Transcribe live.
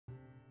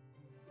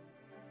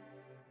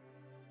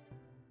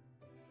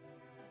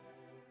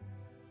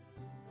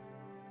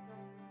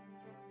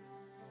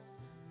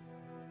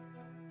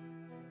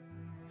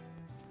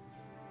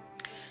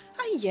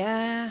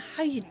Hiya,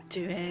 how you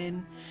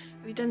doing?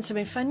 Have you done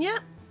something fun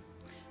yet?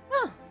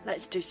 Well,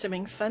 let's do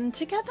something fun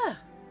together.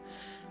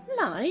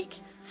 Like,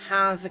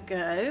 have a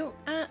go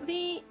at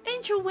the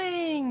angel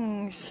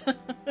wings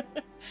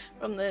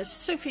from the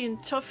Sophie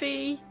and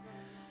Toffee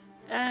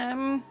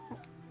resin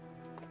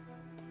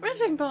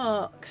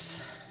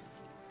box.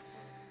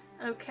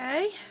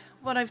 Okay,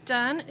 what I've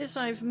done is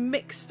I've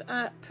mixed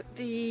up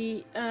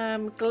the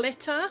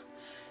glitter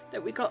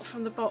that we got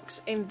from the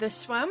box in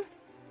this one.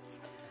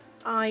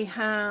 I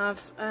have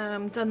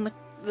done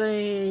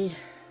the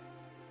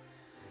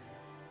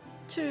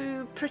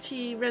two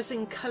pretty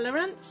resin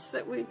colorants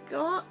that we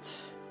got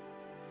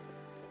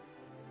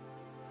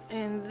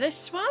in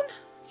this one.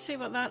 See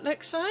what that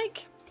looks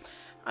like.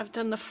 I've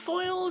done the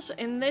foils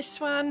in this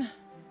one,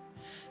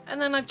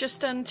 and then I've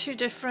just done two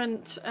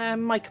different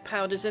mica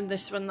powders in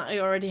this one that I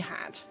already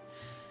had.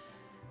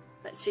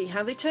 Let's see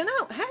how they turn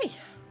out. Hey!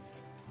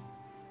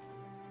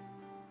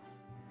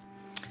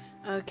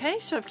 Okay,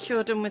 so I've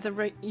cured them with a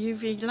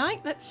UV light.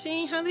 Let's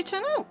see how they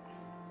turn out.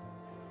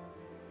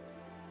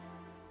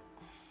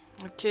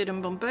 I've cured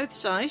them on both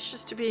sides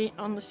just to be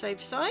on the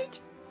safe side.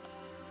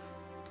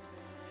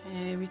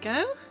 Here we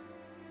go.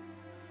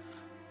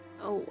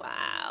 Oh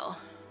wow.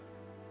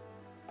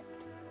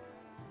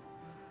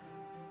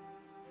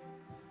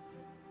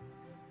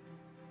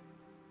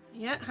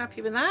 Yeah,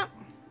 happy with that.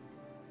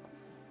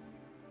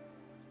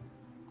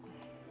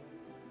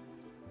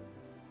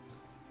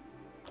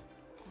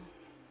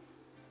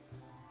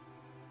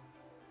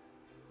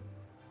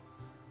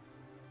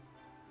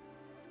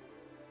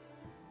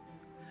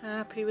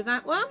 Happy with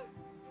that one.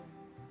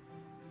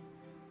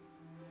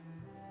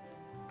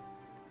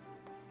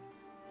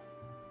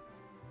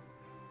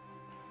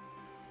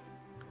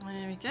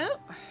 There we go.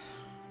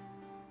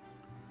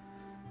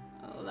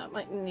 Oh, that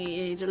might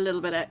need a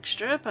little bit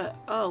extra, but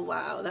oh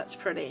wow, that's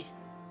pretty.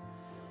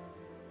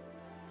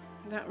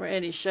 That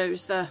really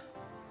shows the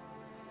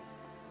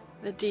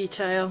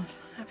detail.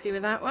 Happy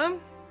with that one.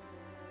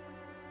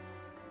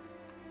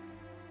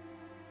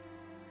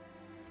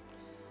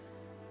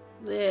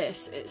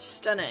 This is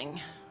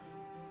stunning.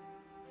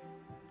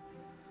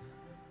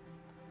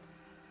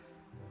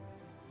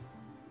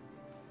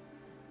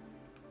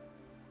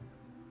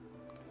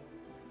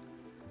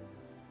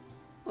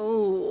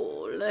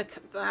 Oh, look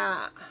at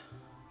that.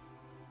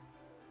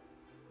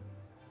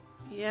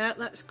 Yeah,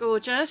 that's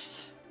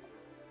gorgeous.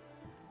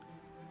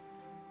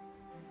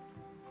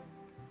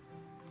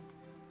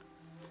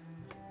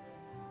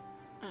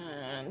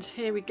 And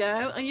here we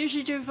go. I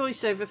usually do a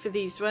voiceover for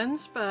these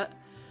ones, but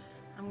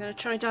I'm going to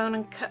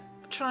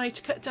try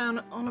to cut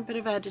down on a bit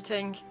of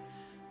editing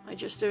by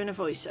just doing a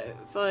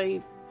voiceover, by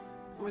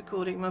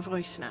recording my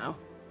voice now.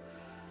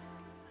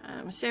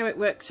 See how it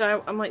works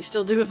out. I might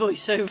still do a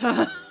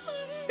voiceover.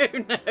 Who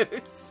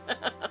knows?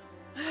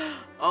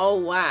 Oh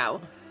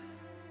wow,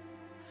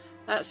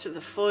 that's for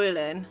the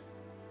foiling.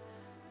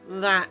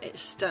 That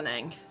is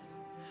stunning.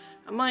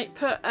 I might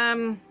put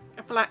a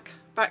black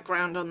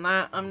background on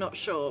that. I'm not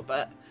sure,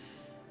 but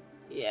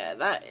yeah,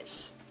 that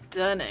is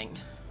stunning.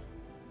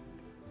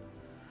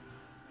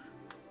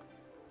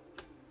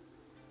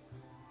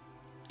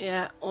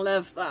 Yeah,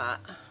 love that.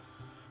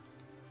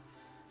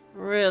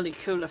 Really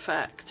cool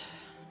effect.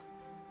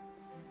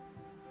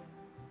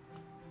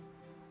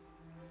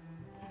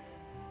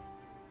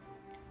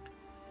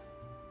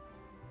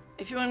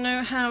 If you want to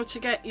know how to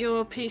get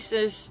your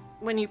pieces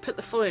when you put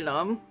the foil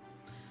on,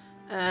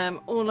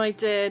 all I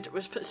did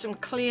was put some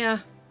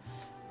clear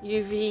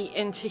UV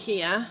into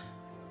here.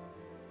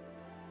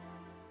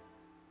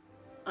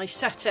 I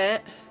set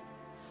it,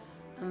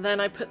 and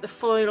then I put the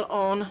foil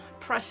on,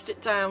 pressed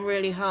it down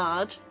really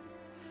hard,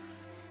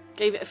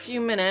 gave it a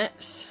few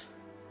minutes,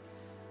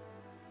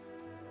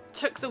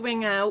 took the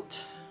wing out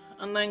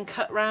and then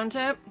cut round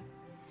it,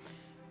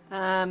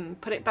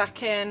 put it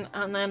back in,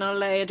 and then I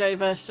layered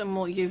over some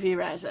more UV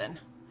resin.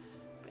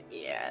 But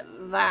yeah,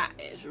 that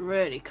is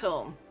really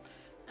cool.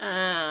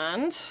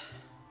 And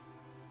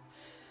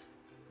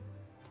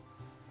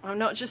I'm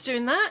not just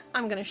doing that,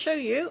 I'm going to show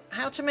you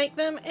how to make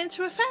them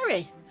into a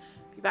fairy.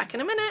 Be back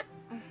in a minute.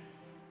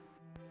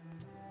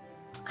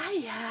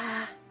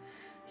 Hiya!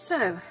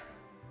 So,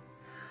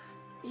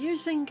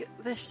 using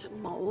this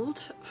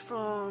mould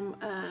from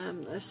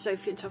the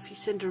Sophie and Toffee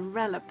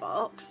Cinderella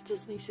box,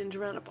 Disney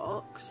Cinderella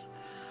box,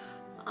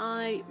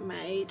 I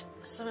made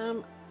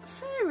some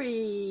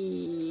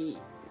fairy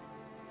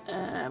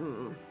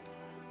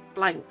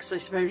blanks, I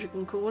suppose you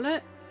can call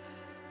it.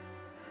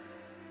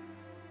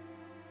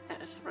 Yeah,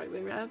 that's the right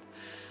way around.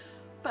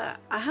 But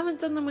I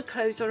haven't done them with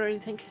clothes or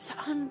anything because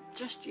I'm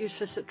just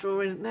useless at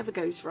drawing. It never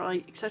goes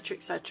right, etc,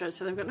 etc.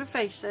 So they've got no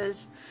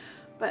faces,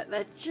 but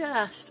they're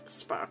just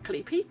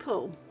sparkly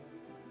people.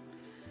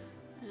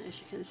 As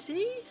you can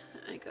see,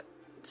 I got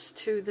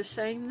two the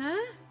same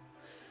there.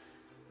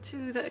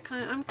 Two that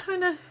are I'm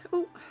kind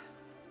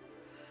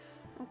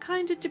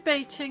of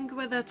debating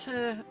whether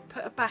to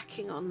put a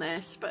backing on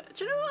this, but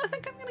do you know what? I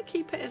think I'm going to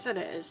keep it as it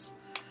is.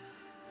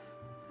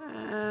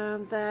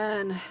 And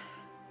then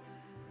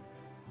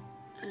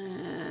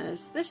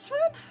there's this one.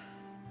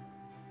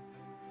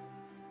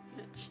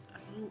 which I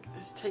think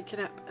is taken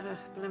up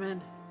a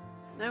blimmin'.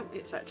 No,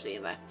 it's actually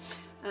in there.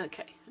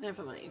 Okay,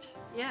 never mind.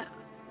 Yeah,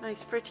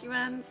 nice pretty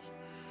ones.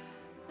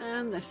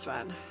 And this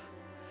one.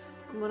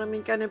 And what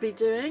I'm going to be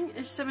doing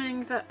is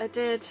something that I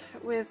did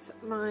with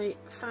my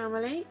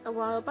family a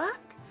while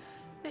back,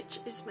 which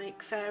is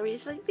make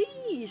fairies like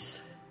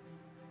these.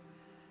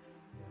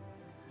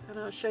 And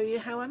I'll show you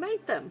how I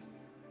made them.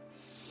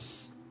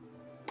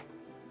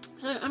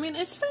 So, I mean,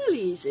 it's fairly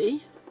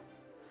easy.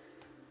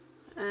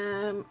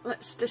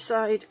 Let's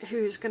decide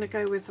who's going to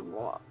go with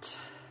what.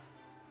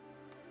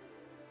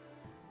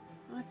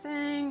 I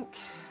think,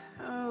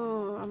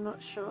 oh, I'm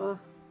not sure.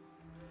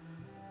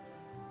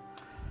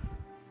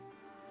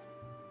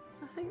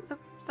 I think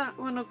that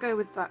one will go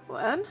with that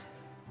one.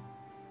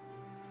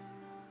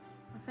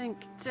 I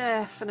think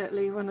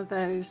definitely one of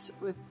those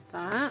with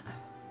that.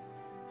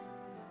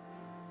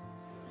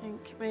 I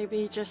think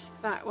maybe just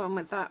that one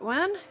with that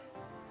one.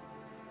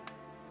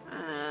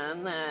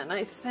 And then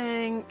I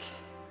think,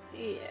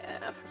 yeah,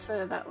 I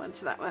prefer that one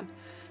to that one.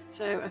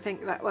 So I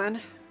think that one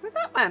with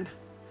that one.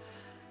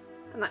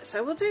 And that's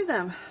how we'll do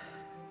them.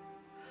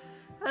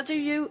 I'll do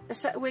you a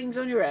set of wings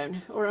on your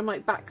own, or I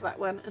might back that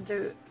one and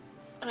do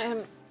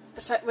a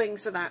set of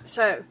wings with that.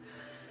 So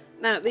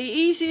now the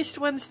easiest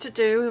ones to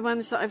do are the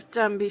ones that I've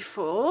done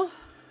before.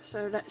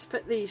 So let's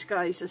put these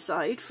guys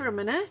aside for a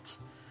minute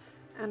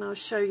and I'll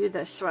show you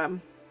this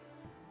one.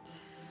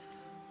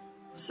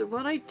 So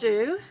what I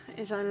do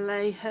is I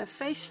lay her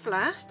face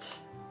flat,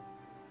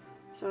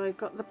 so I've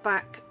got the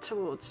back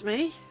towards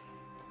me,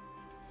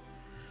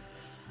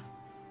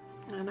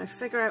 and I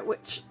figure out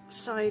which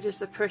side is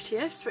the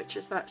prettiest, which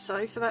is that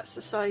side, so that's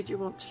the side you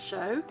want to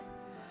show.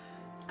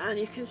 And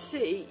you can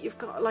see you've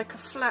got like a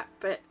flat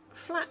bit,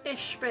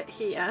 flat-ish bit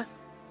here.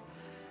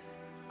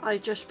 I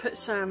just put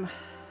some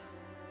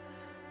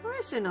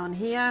resin on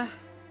here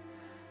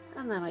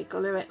and then I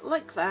glue it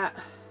like that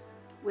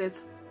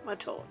with my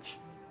torch.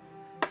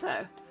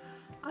 So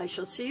I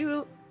shall see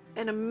you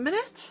in a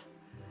minute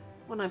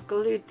when I've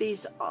glued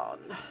these on.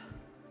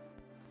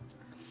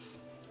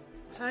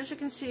 So as you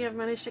can see, I've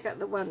managed to get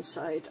the one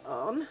side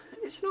on.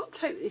 It's not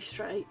totally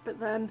straight, but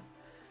then,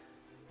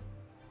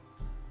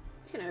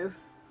 you know,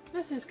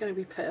 nothing's going to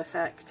be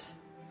perfect.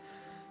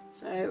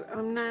 So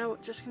I'm now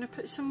just going to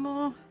put some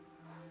more .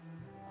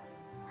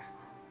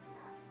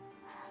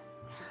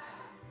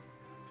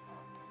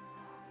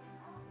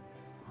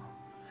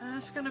 I'm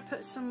just going to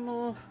put some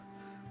more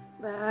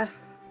there.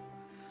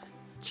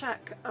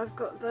 Check I've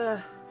got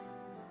the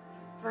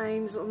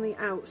veins on the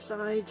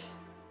outside.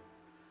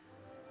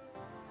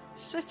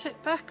 Sit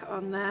it back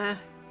on there.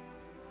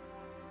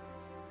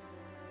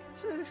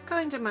 So it's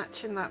kind of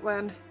matching that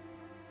one.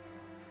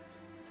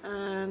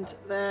 And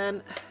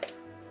then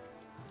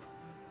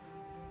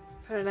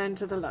put it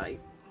into the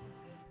light.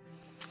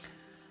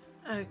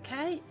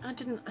 Okay, I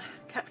didn't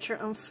capture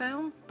it on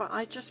film, but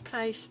I just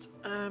placed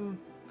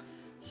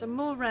some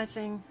more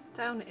resin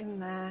down in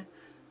there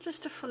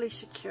just to fully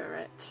secure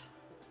it.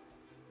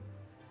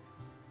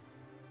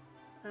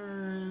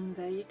 And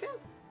there you go.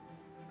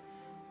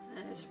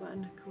 There's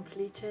one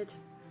completed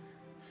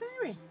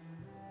fairy.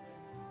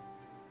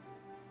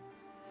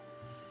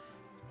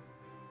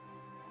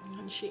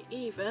 And she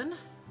even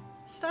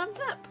stands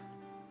up.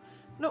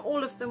 Not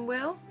all of them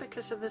will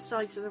because of the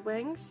size of the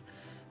wings,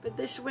 but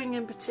this wing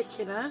in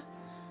particular,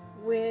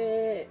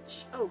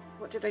 which, oh,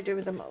 what did I do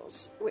with the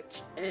moles?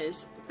 Which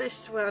is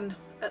this one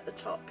at the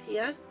top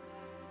here.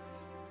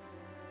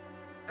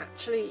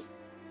 Actually,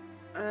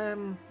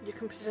 you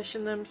can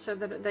position them so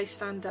that they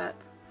stand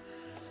up.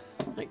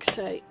 Like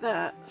say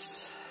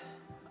that's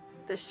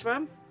this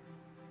one.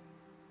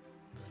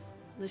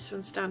 This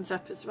one stands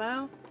up as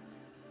well.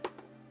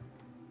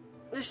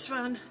 This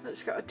one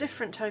that's got a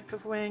different type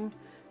of wing,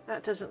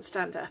 that doesn't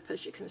stand up,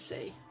 as you can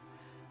see.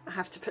 I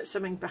have to put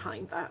something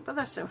behind that, but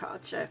that's no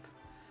hardship.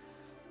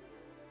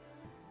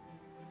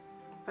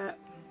 But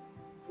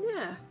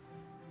yeah,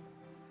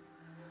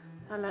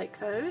 I like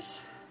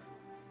those.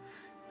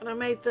 And I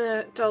made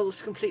the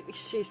dolls completely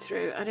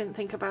see-through. I didn't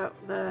think about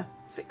the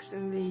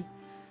fixing the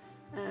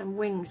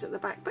wings at the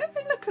back, but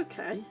they look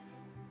okay.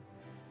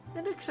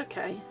 It looks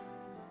okay.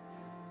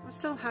 I'm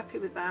still happy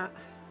with that.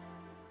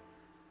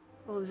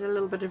 Oh, there's a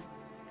little bit of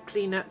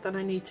clean-up that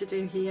I need to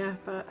do here,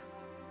 but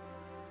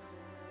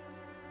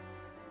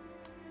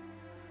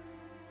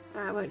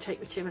it won't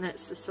take me 2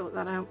 minutes to sort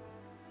that out.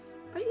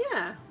 But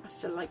yeah, I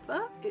still like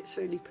that. It's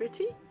really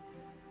pretty.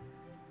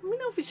 I mean,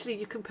 obviously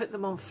you can put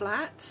them on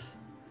flat,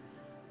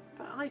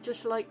 but I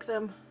just like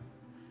them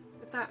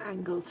with that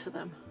angle to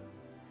them.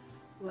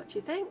 What do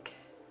you think?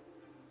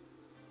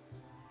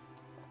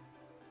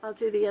 I'll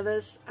do the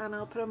others and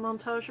I'll put a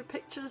montage of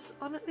pictures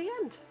on at the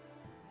end.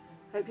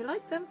 Hope you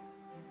like them.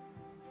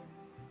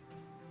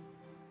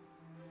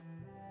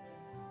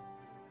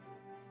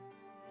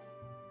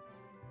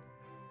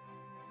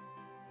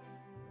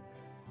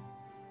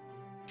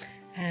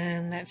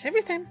 And that's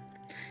everything.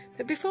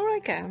 But before I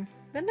go,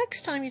 the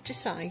next time you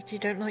decide you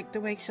don't like the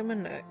way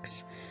someone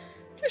looks,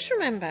 just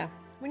remember,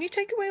 when you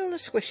take away all the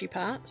squishy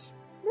parts,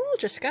 we're all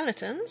just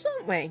skeletons,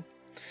 aren't we?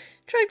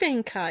 Try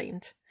being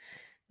kind.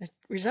 The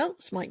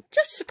results might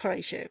just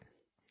surprise you.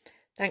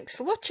 Thanks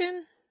for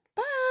watching.